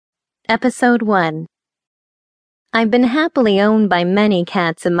Episode 1. I've been happily owned by many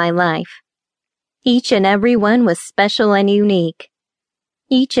cats in my life. Each and every one was special and unique.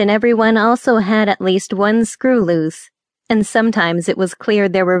 Each and every one also had at least one screw loose, and sometimes it was clear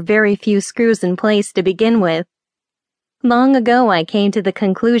there were very few screws in place to begin with. Long ago I came to the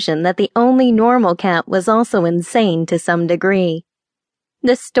conclusion that the only normal cat was also insane to some degree.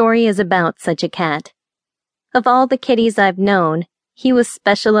 This story is about such a cat. Of all the kitties I've known, he was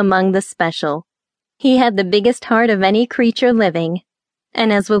special among the special. He had the biggest heart of any creature living,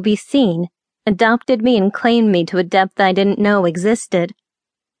 and as will be seen, adopted me and claimed me to a depth I didn't know existed.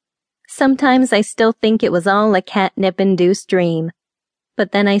 Sometimes I still think it was all a catnip-induced dream,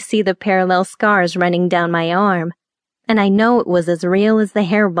 but then I see the parallel scars running down my arm, and I know it was as real as the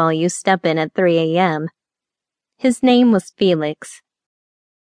hairball you step in at 3 a.m. His name was Felix.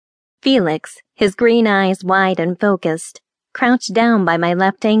 Felix, his green eyes wide and focused, crouched down by my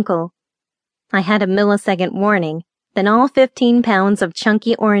left ankle. I had a millisecond warning, then all 15 pounds of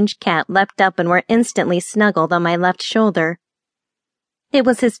chunky orange cat leapt up and were instantly snuggled on my left shoulder. It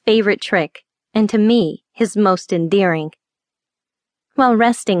was his favorite trick, and to me, his most endearing. While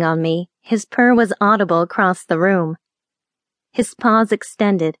resting on me, his purr was audible across the room. His paws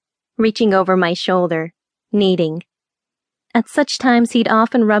extended, reaching over my shoulder, kneading. At such times he'd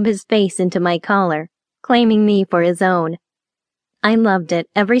often rub his face into my collar, claiming me for his own. I loved it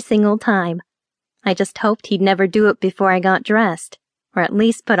every single time. I just hoped he'd never do it before I got dressed, or at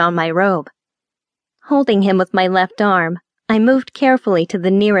least put on my robe. Holding him with my left arm, I moved carefully to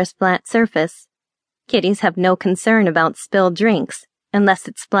the nearest flat surface. Kitties have no concern about spilled drinks, unless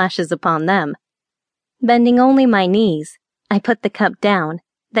it splashes upon them. Bending only my knees, I put the cup down,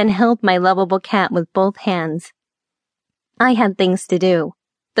 then held my lovable cat with both hands. I had things to do.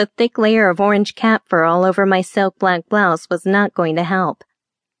 The thick layer of orange cat fur all over my silk black blouse was not going to help.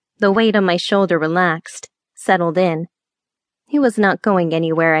 The weight on my shoulder relaxed, settled in. He was not going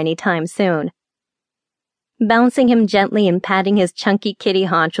anywhere anytime soon. Bouncing him gently and patting his chunky kitty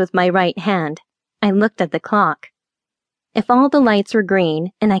haunch with my right hand, I looked at the clock. If all the lights were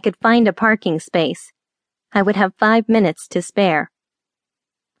green and I could find a parking space, I would have 5 minutes to spare.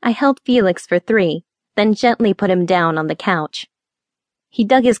 I held Felix for 3, then gently put him down on the couch. He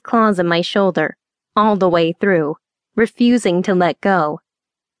dug his claws in my shoulder, all the way through, refusing to let go.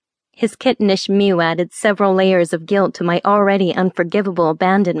 His kittenish mew added several layers of guilt to my already unforgivable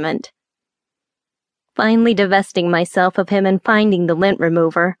abandonment. Finally divesting myself of him and finding the lint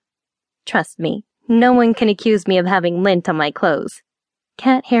remover. Trust me, no one can accuse me of having lint on my clothes.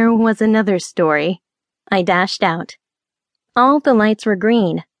 Cat hair was another story. I dashed out. All the lights were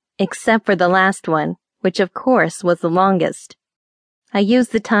green, except for the last one, which of course was the longest. I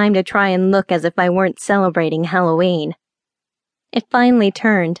used the time to try and look as if I weren't celebrating Halloween. It finally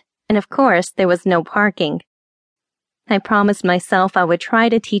turned, and of course there was no parking. I promised myself I would try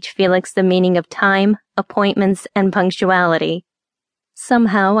to teach Felix the meaning of time, appointments, and punctuality.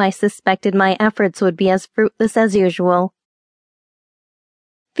 Somehow I suspected my efforts would be as fruitless as usual.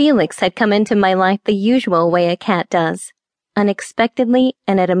 Felix had come into my life the usual way a cat does, unexpectedly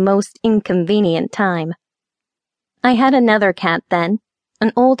and at a most inconvenient time. I had another cat then,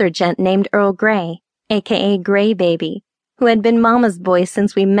 an older gent named Earl Grey, aka Grey Baby, who had been Mama's boy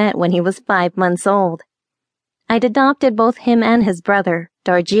since we met when he was 5 months old. I'd adopted both him and his brother,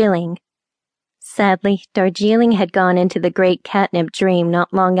 Darjeeling. Sadly, Darjeeling had gone into the great catnip dream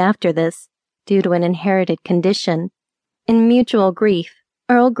not long after this, due to an inherited condition. In mutual grief,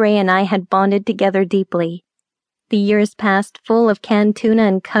 Earl Grey and I had bonded together deeply. The years passed full of canned tuna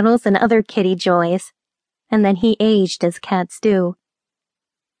and cuddles and other kitty joys, and then he aged as cats do.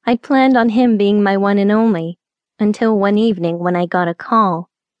 I'd planned on him being my one and only, until one evening when I got a call.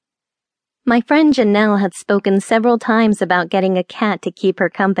 My friend Janelle had spoken several times about getting a cat to keep her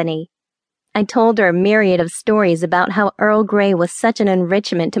company. I told her a myriad of stories about how Earl Grey was such an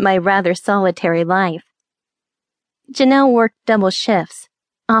enrichment to my rather solitary life. Janelle worked double shifts,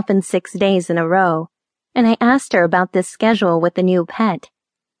 often 6 days in a row, and I asked her about this schedule with the new pet.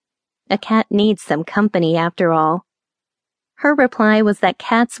 A cat needs some company after all. Her reply was that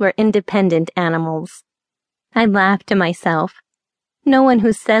cats were independent animals. I laughed to myself. No one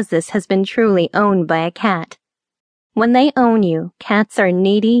who says this has been truly owned by a cat. When they own you, cats are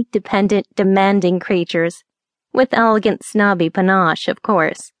needy, dependent, demanding creatures, with elegant snobby panache, of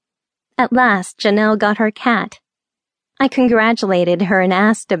course. At last, Janelle got her cat. I congratulated her and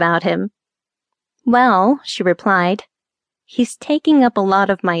asked about him. "Well," she replied, "he's taking up a lot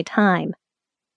of my time."